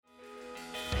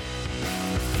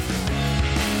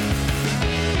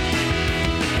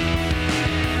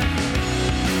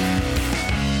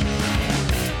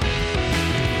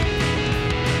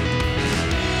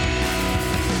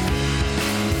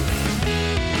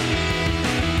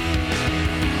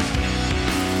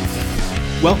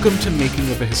Welcome to Making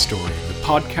of a Historian, the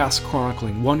podcast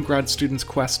chronicling one grad student's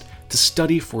quest to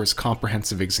study for his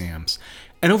comprehensive exams.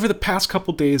 And over the past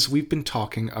couple days, we've been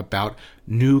talking about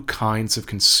new kinds of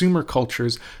consumer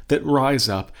cultures that rise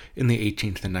up in the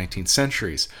 18th and 19th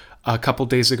centuries. A couple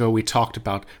days ago, we talked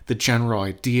about the general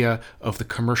idea of the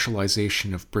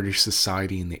commercialization of British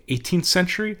society in the 18th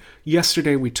century.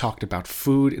 Yesterday, we talked about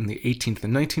food in the 18th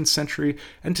and 19th century.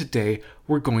 And today,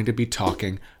 we're going to be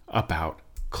talking about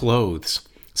clothes.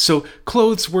 So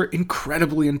clothes were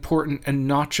incredibly important, and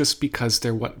not just because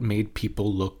they're what made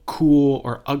people look cool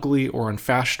or ugly or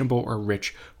unfashionable or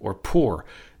rich or poor.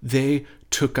 They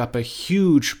took up a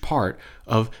huge part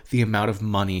of the amount of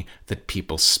money that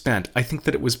people spent. I think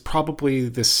that it was probably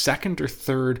the second or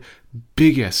third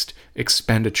biggest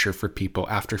expenditure for people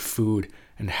after food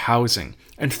and housing.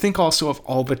 And think also of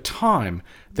all the time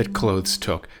that clothes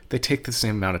took. They take the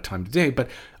same amount of time today, but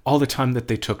all the time that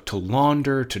they took to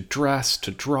launder, to dress,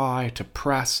 to dry, to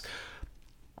press.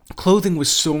 Clothing was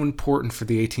so important for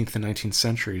the 18th and 19th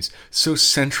centuries, so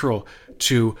central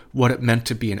to what it meant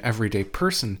to be an everyday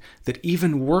person, that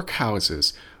even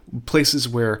workhouses, places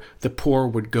where the poor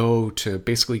would go to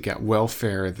basically get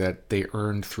welfare that they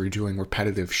earned through doing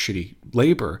repetitive, shitty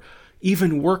labor,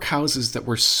 even workhouses that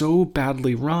were so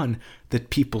badly run that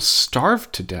people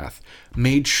starved to death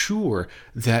made sure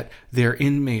that their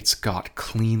inmates got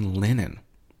clean linen.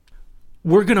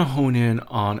 We're going to hone in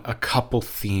on a couple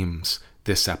themes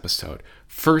this episode.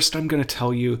 First, I'm going to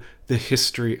tell you the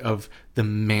history of the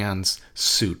man's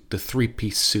suit, the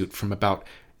three-piece suit from about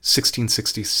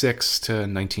 1666 to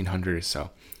 1900 or so.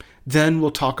 Then we'll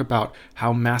talk about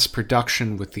how mass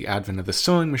production with the advent of the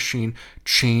sewing machine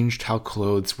changed how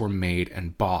clothes were made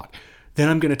and bought. Then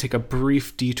I'm going to take a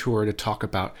brief detour to talk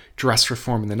about dress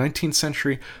reform in the 19th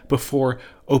century before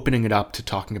opening it up to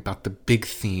talking about the big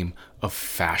theme of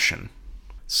fashion.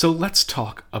 So let's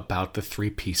talk about the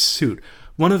three-piece suit.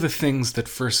 One of the things that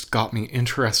first got me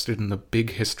interested in the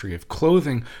big history of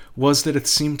clothing was that it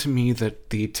seemed to me that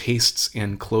the tastes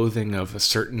in clothing of a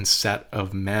certain set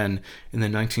of men in the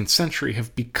 19th century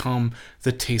have become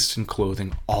the taste in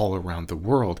clothing all around the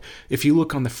world. If you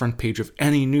look on the front page of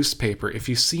any newspaper, if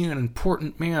you see an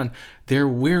important man, they're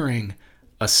wearing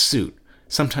a suit,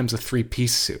 sometimes a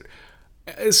three-piece suit.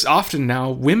 It's often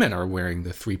now women are wearing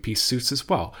the three-piece suits as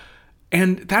well.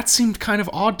 And that seemed kind of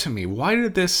odd to me. Why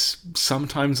did this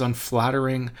sometimes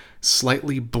unflattering,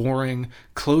 slightly boring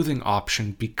clothing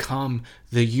option become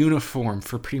the uniform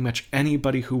for pretty much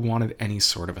anybody who wanted any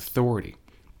sort of authority?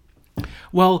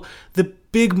 Well, the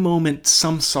big moment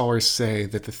some scholars say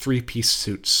that the three-piece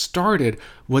suit started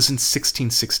was in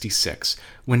 1666,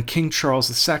 when King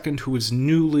Charles II, who was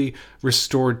newly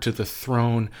restored to the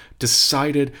throne,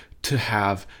 decided to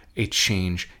have a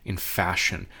change in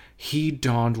fashion. He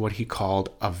donned what he called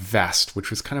a vest, which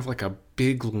was kind of like a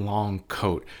big long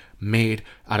coat made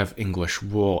out of English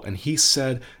wool. And he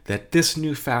said that this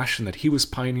new fashion that he was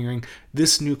pioneering,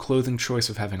 this new clothing choice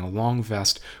of having a long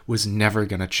vest, was never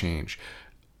going to change.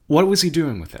 What was he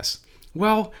doing with this?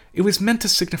 Well, it was meant to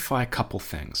signify a couple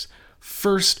things.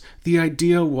 First, the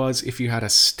idea was if you had a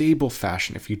stable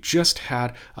fashion, if you just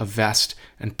had a vest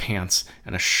and pants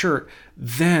and a shirt,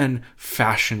 then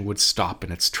fashion would stop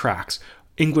in its tracks.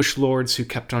 English lords who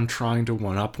kept on trying to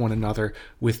one-up one another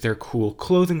with their cool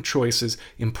clothing choices,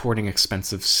 importing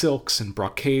expensive silks and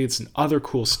brocades and other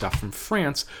cool stuff from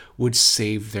France, would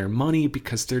save their money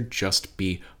because there'd just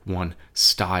be one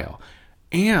style.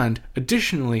 And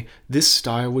additionally, this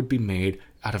style would be made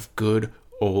out of good,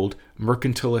 old,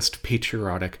 mercantilist,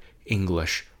 patriotic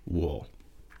English wool.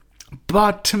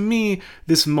 But to me,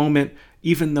 this moment,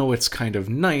 even though it's kind of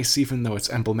nice, even though it's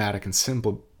emblematic and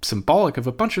symbolic of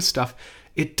a bunch of stuff,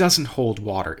 it doesn't hold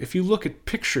water. If you look at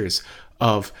pictures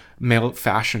of male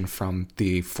fashion from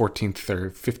the 14th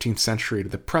or 15th century to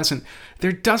the present,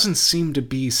 there doesn't seem to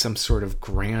be some sort of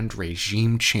grand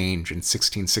regime change in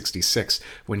 1666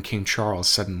 when King Charles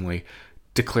suddenly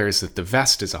declares that the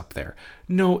vest is up there.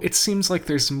 No, it seems like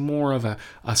there's more of a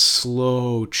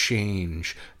slow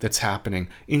change that's happening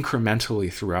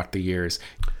incrementally throughout the years,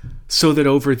 so that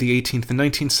over the 18th and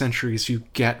 19th centuries, you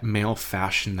get male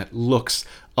fashion that looks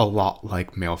a lot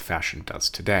like male fashion does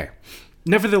today.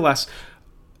 Nevertheless,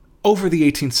 over the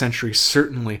 18th century,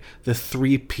 certainly the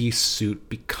three-piece suit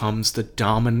becomes the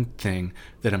dominant thing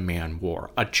that a man wore.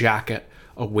 A jacket,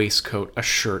 a waistcoat, a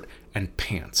shirt, and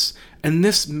pants. And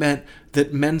this meant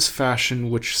that men's fashion,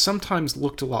 which sometimes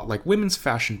looked a lot like women's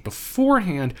fashion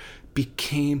beforehand,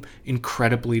 became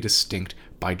incredibly distinct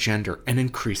by gender, and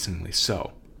increasingly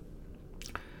so.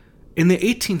 In the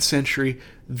 18th century,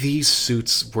 these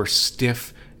suits were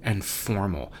stiff and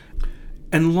formal.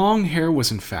 And long hair was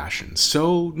in fashion.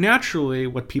 So naturally,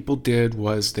 what people did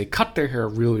was they cut their hair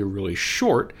really, really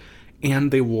short,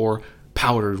 and they wore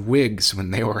powdered wigs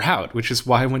when they were out, which is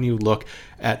why when you look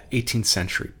at 18th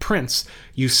century prints,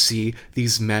 you see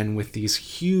these men with these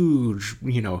huge,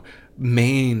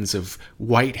 manes of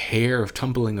white hair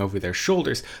tumbling over their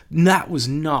shoulders. That was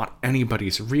not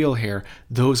anybody's real hair.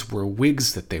 Those were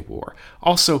wigs that they wore.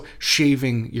 Also,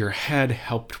 shaving your head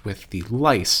helped with the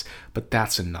lice, but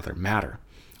that's another matter.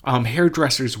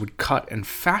 Hairdressers would cut and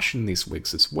fashion these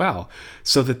wigs as well,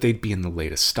 so that they'd be in the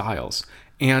latest styles.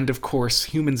 And of course,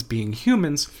 humans being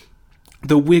humans,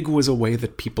 the wig was a way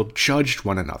that people judged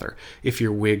one another. If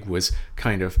your wig was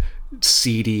kind of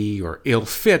seedy or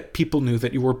ill-fit, people knew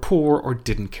that you were poor or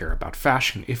didn't care about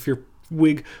fashion. If your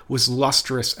wig was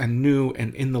lustrous and new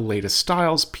and in the latest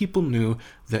styles, people knew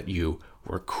that you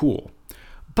were cool.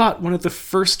 But one of the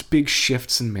first big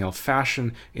shifts in male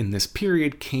fashion in this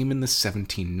period came in the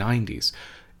 1790s.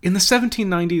 In the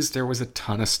 1790s, there was a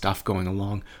ton of stuff going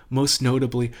along, most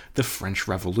notably the French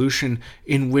Revolution,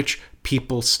 in which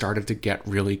people started to get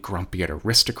really grumpy at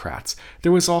aristocrats.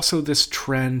 There was also this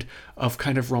trend of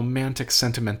kind of romantic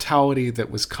sentimentality that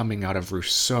was coming out of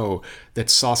Rousseau that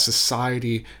saw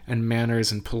society and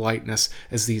manners and politeness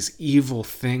as these evil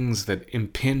things that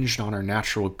impinged on our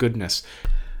natural goodness.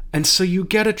 And so you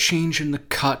get a change in the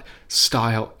cut,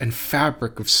 style, and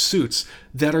fabric of suits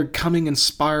that are coming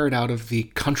inspired out of the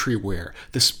country wear,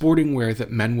 the sporting wear that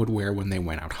men would wear when they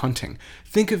went out hunting.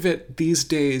 Think of it these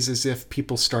days as if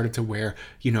people started to wear,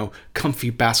 comfy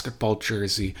basketball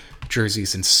jerseys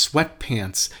and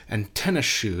sweatpants and tennis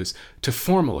shoes to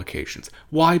formal occasions.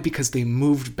 Why? Because they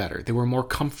moved better, they were more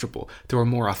comfortable, they were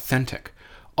more authentic.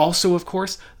 Also, of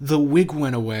course, the wig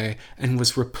went away and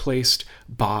was replaced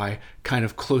by kind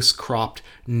of close-cropped,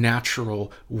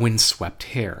 natural, windswept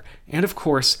hair. And of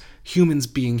course, humans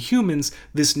being humans,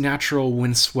 this natural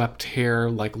windswept hair,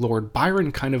 like Lord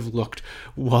Byron kind of looked,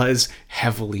 was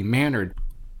heavily mannered.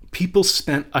 People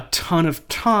spent a ton of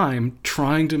time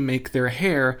trying to make their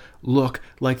hair look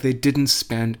like they didn't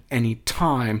spend any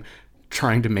time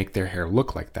trying to make their hair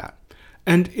look like that.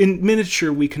 And in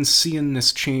miniature, we can see in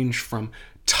this change from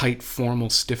tight, formal,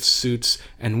 stiff suits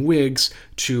and wigs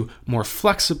to more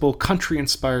flexible,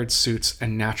 country-inspired suits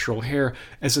and natural hair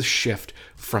as a shift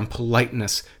from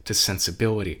politeness to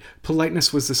sensibility.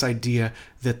 Politeness was this idea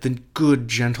that the good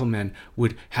gentleman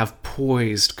would have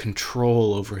poised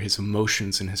control over his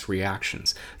emotions and his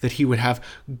reactions, that he would have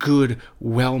good,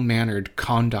 well-mannered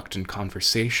conduct and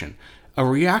conversation. A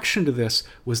reaction to this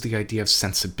was the idea of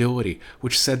sensibility,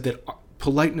 which said that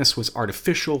politeness was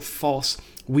artificial, false,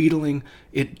 wheedling.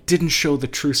 It didn't show the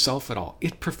true self at all.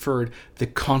 It preferred the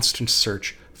constant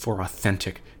search for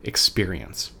authentic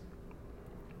experience.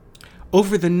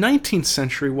 Over the 19th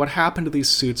century, what happened to these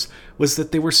suits was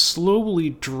that they were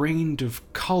slowly drained of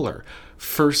color.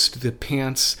 First the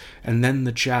pants, and then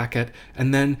the jacket,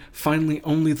 and then finally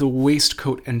only the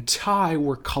waistcoat and tie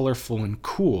were colorful and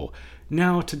cool.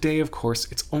 Now, today, of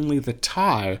course, it's only the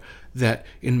tie that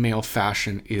in male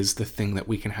fashion is the thing that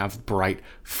we can have bright,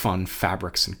 fun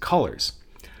fabrics and colors.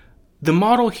 The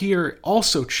model here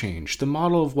also changed, the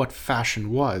model of what fashion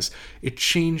was. It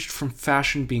changed from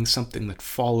fashion being something that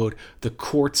followed the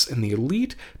courts and the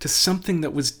elite to something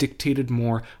that was dictated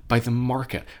more by the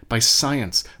market, by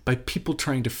science, by people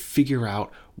trying to figure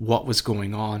out what was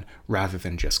going on rather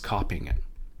than just copying it.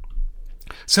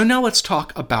 So now let's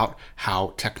talk about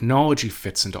how technology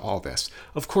fits into all this.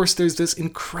 Of course, there's this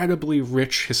incredibly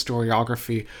rich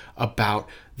historiography about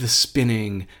the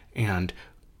spinning and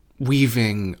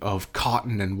weaving of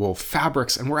cotton and wool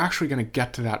fabrics, and we're actually going to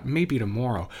get to that maybe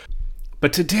tomorrow.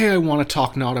 But today I want to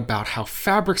talk not about how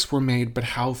fabrics were made, but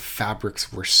how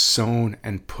fabrics were sewn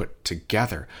and put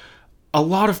together. A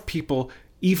lot of people,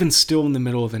 even still in the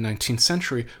middle of the 19th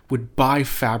century, would buy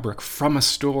fabric from a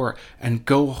store and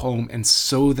go home and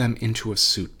sew them into a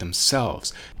suit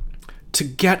themselves. To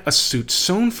get a suit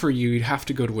sewn for you, you'd have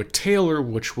to go to a tailor,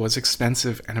 which was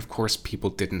expensive, and of course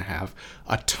people didn't have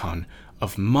a ton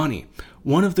of money.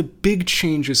 One of the big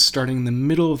changes starting in the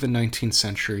middle of the 19th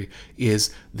century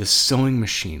is the sewing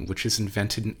machine, which is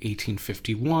invented in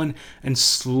 1851 and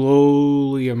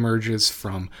slowly emerges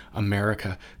from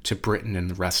America to Britain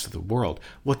and the rest of the world.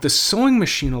 What the sewing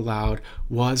machine allowed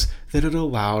was that it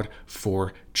allowed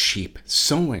for cheap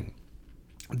sewing.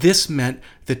 This meant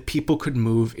that people could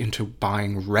move into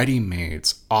buying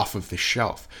ready-mades off of the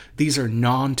shelf. These are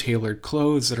non-tailored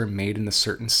clothes that are made in a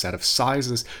certain set of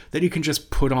sizes that you can just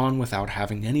put on without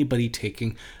having anybody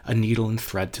taking a needle and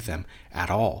thread to them at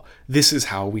all. This is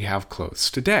how we have clothes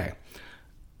today.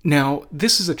 Now,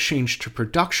 this is a change to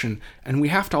production, and we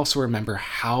have to also remember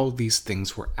how these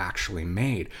things were actually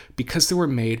made, because they were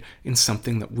made in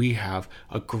something that we have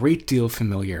a great deal of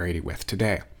familiarity with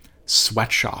today: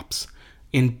 sweatshops.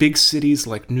 In big cities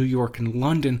like New York and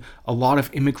London, a lot of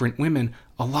immigrant women,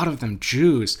 a lot of them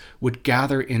Jews, would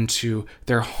gather into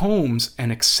their homes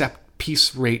and accept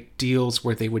piece rate deals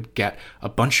where they would get a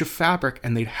bunch of fabric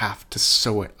and they'd have to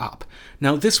sew it up.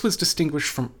 Now, this was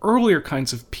distinguished from earlier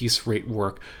kinds of piece rate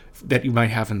work that you might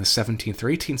have in the 17th or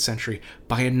 18th century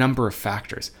by a number of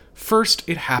factors. First,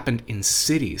 it happened in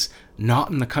cities, not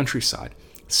in the countryside.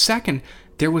 Second,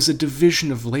 there was a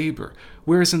division of labor,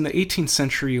 whereas in the 18th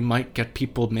century you might get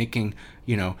people making,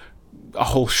 a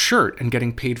whole shirt and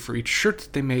getting paid for each shirt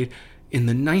that they made. In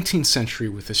the 19th century,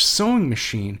 with a sewing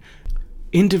machine,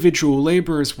 individual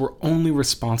laborers were only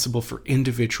responsible for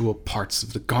individual parts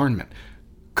of the garment,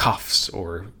 cuffs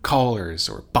or collars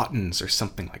or buttons or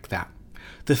something like that.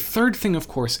 The third thing, of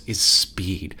course, is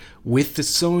speed. With the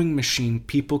sewing machine,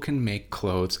 people can make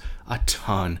clothes a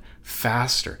ton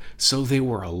faster, so they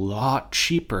were a lot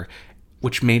cheaper,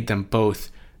 which made them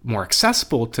both more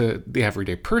accessible to the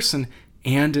everyday person,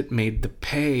 and it made the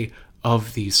pay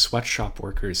of these sweatshop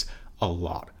workers a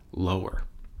lot lower.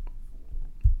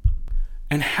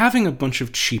 And having a bunch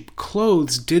of cheap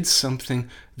clothes did something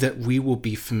that we will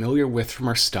be familiar with from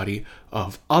our study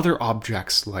of other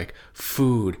objects like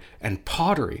food and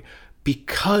pottery.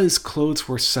 Because clothes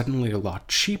were suddenly a lot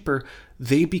cheaper,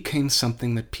 they became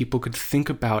something that people could think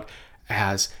about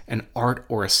as an art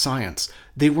or a science.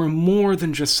 They were more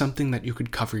than just something that you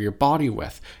could cover your body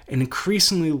with. An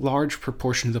increasingly large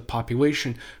proportion of the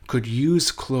population could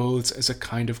use clothes as a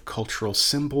kind of cultural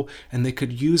symbol, and they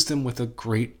could use them with a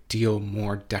great deal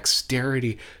more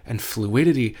dexterity and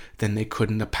fluidity than they could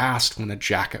in the past, when a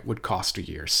jacket would cost a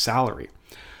year's salary.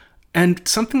 And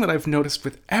something that I've noticed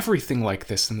with everything like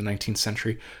this in the 19th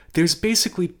century, there's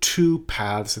basically two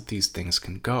paths that these things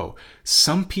can go.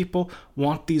 Some people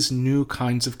want these new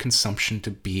kinds of consumption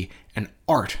to be an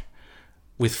art.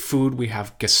 With food, we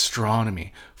have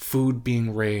gastronomy, food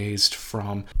being raised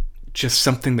from just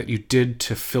something that you did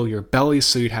to fill your belly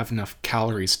so you'd have enough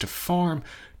calories to farm,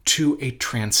 to a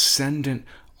transcendent,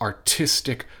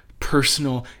 artistic,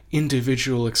 personal,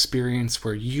 individual experience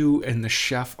where you and the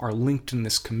chef are linked in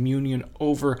this communion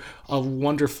over a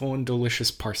wonderful and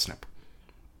delicious parsnip.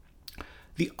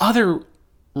 The other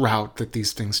route that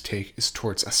these things take is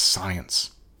towards a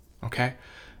science, okay?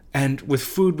 And with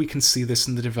food, we can see this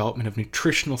in the development of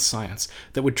nutritional science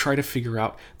that would try to figure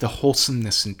out the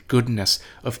wholesomeness and goodness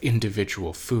of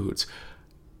individual foods.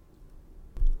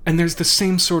 And there's the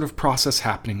same sort of process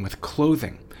happening with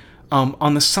clothing.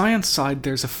 On the science side,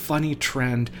 there's a funny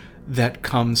trend that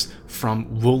comes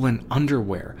from woolen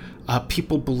underwear.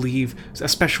 People believe,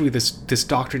 especially this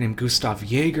doctor named Gustav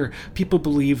Jaeger, people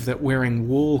believe that wearing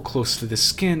wool close to the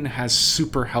skin has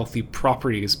super healthy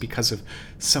properties because of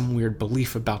some weird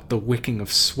belief about the wicking of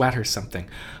sweat or something.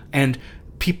 And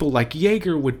people like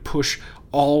Jaeger would push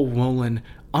all woolen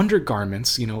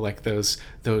undergarments, like those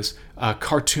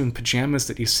cartoon pajamas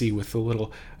that you see with the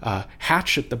little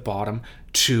hatch at the bottom,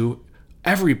 to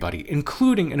everybody,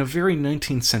 including, in a very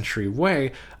 19th century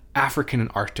way, African and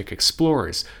Arctic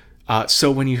explorers. So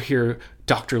when you hear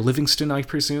Dr. Livingstone, I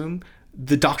presume,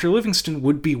 the Dr. Livingstone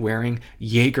would be wearing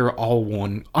Jaeger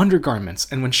all-woolen undergarments.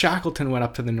 And when Shackleton went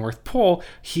up to the North Pole,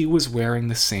 he was wearing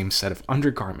the same set of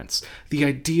undergarments. The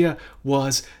idea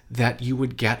was that you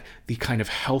would get the kind of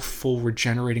healthful,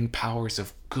 regenerating powers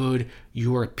of good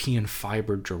European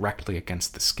fiber directly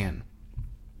against the skin.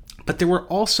 But there were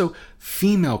also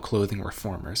female clothing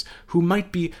reformers who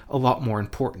might be a lot more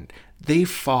important. They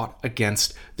fought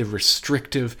against the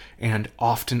restrictive and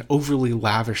often overly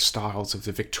lavish styles of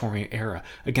the Victorian era,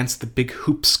 against the big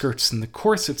hoop skirts and the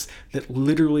corsets that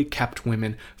literally kept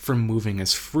women from moving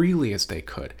as freely as they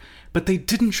could. But they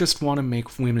didn't just want to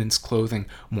make women's clothing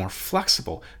more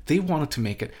flexible. They wanted to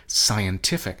make it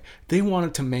scientific. They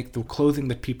wanted to make the clothing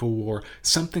that people wore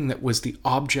something that was the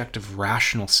object of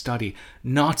rational study,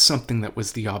 not something that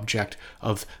was the object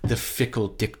of the fickle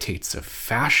dictates of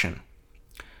fashion.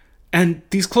 And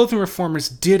these clothing reformers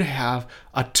did have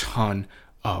a ton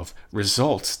of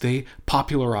results. They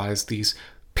popularized these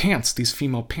pants, these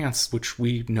female pants, which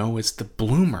we know as the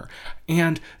bloomer.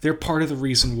 And they're part of the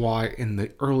reason why in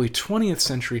the early 20th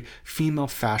century, female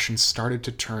fashion started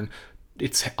to turn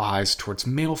its eyes towards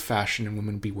male fashion, and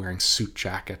women be wearing suit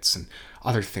jackets and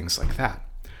other things like that.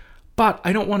 But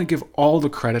I don't want to give all the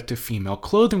credit to female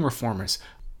clothing reformers.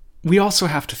 We also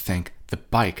have to thank the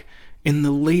bike. In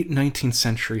the late 19th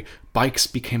century, bikes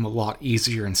became a lot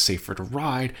easier and safer to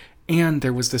ride, And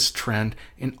there was this trend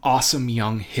in awesome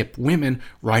young hip women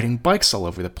riding bikes all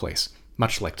over the place,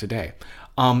 much like today.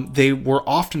 They were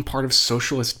often part of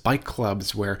socialist bike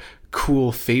clubs where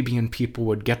cool Fabian people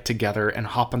would get together and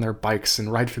hop on their bikes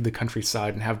and ride through the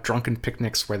countryside and have drunken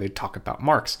picnics where they'd talk about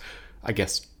Marx. I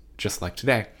guess just like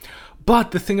today.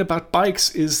 But the thing about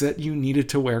bikes is that you needed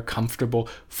to wear comfortable,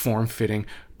 form-fitting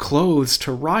clothes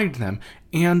to ride them,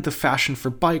 and the fashion for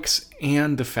bikes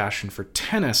and the fashion for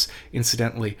tennis,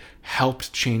 incidentally,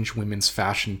 helped change women's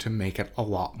fashion to make it a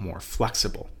lot more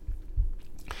flexible.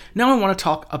 Now I want to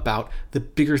talk about the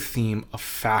bigger theme of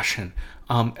fashion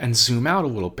and zoom out a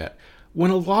little bit.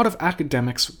 When a lot of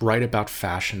academics write about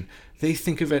fashion, they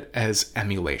think of it as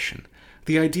emulation.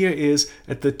 The idea is,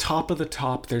 at the top of the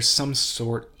top, there's some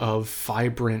sort of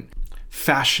vibrant,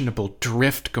 fashionable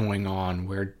drift going on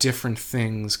where different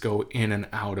things go in and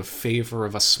out of favor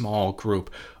of a small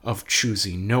group of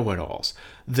choosy know-it-alls.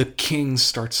 The king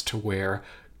starts to wear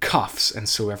cuffs, and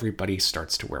so everybody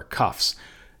starts to wear cuffs.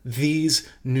 These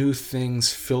new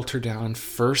things filter down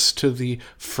first to the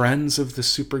friends of the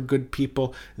super good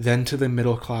people, then to the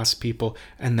middle class people,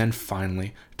 and then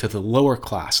finally to the lower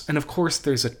class. And of course,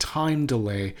 there's a time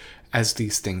delay as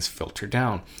these things filter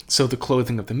down. So the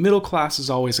clothing of the middle class is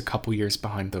always a couple years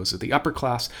behind those of the upper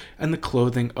class, and the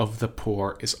clothing of the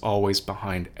poor is always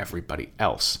behind everybody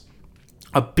else.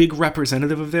 A big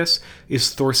representative of this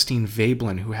is Thorstein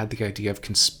Veblen, who had the idea of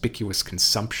conspicuous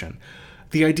consumption.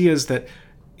 The idea is that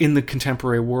in the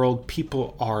contemporary world,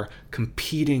 people are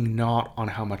competing not on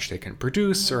how much they can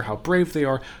produce or how brave they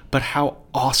are, but how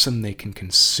awesome they can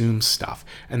consume stuff.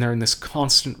 And they're in this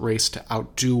constant race to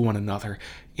outdo one another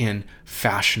in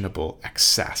fashionable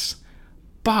excess.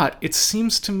 But it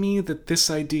seems to me that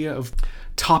this idea of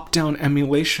top-down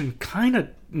emulation kind of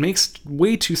makes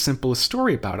way too simple a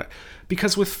story about it.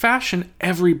 Because with fashion,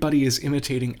 everybody is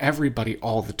imitating everybody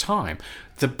all the time.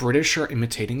 The British are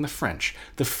imitating the French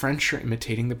are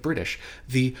imitating the British,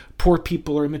 the poor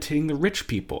people are imitating the rich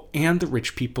people, and the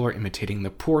rich people are imitating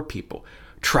the poor people.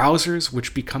 Trousers,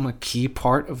 which become a key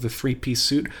part of the three-piece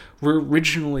suit, were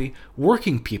originally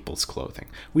working people's clothing.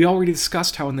 We already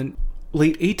discussed how in the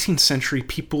late 18th century,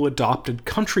 people adopted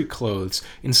country clothes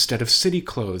instead of city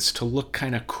clothes to look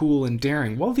kind of cool and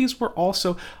daring. Well, these were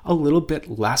also a little bit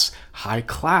less high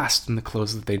class than the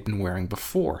clothes that they'd been wearing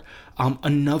before.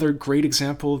 Another great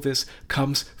example of this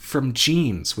comes from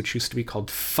jeans, which used to be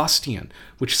called fustian,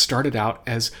 which started out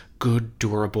as good,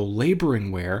 durable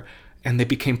laboring wear, and they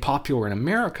became popular in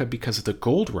America because of the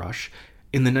gold rush.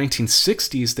 In the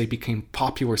 1960s, they became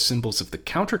popular symbols of the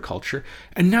counterculture,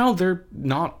 and now they're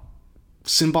not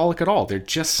symbolic at all. They're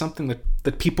just something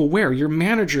that people wear. Your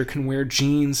manager can wear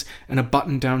jeans and a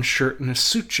button-down shirt and a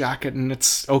suit jacket, and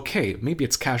it's okay. Maybe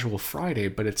it's casual Friday,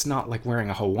 but it's not like wearing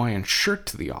a Hawaiian shirt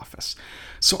to the office.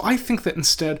 So I think that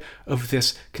instead of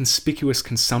this conspicuous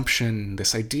consumption,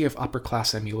 this idea of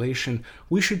upper-class emulation,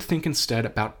 we should think instead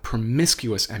about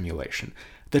promiscuous emulation.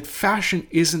 That fashion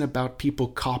isn't about people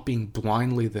copying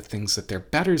blindly the things that their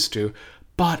betters do,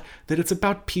 but that it's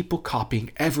about people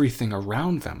copying everything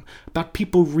around them, about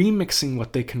people remixing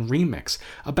what they can remix,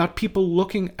 about people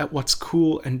looking at what's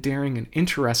cool and daring and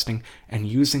interesting and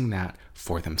using that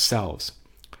for themselves.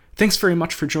 Thanks very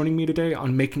much for joining me today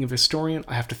on Making of Historian.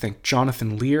 I have to thank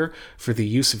Jonathan Lear for the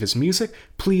use of his music.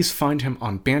 Please find him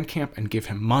on Bandcamp and give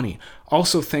him money.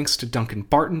 Also, thanks to Duncan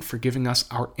Barton for giving us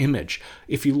our image.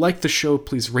 If you like the show,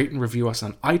 please rate and review us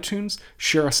on iTunes,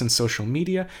 share us on social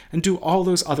media, and do all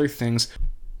those other things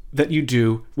that you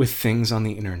do with things on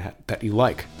the internet that you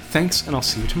like. Thanks, and I'll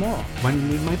see you tomorrow when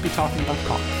we might be talking about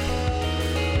coffee.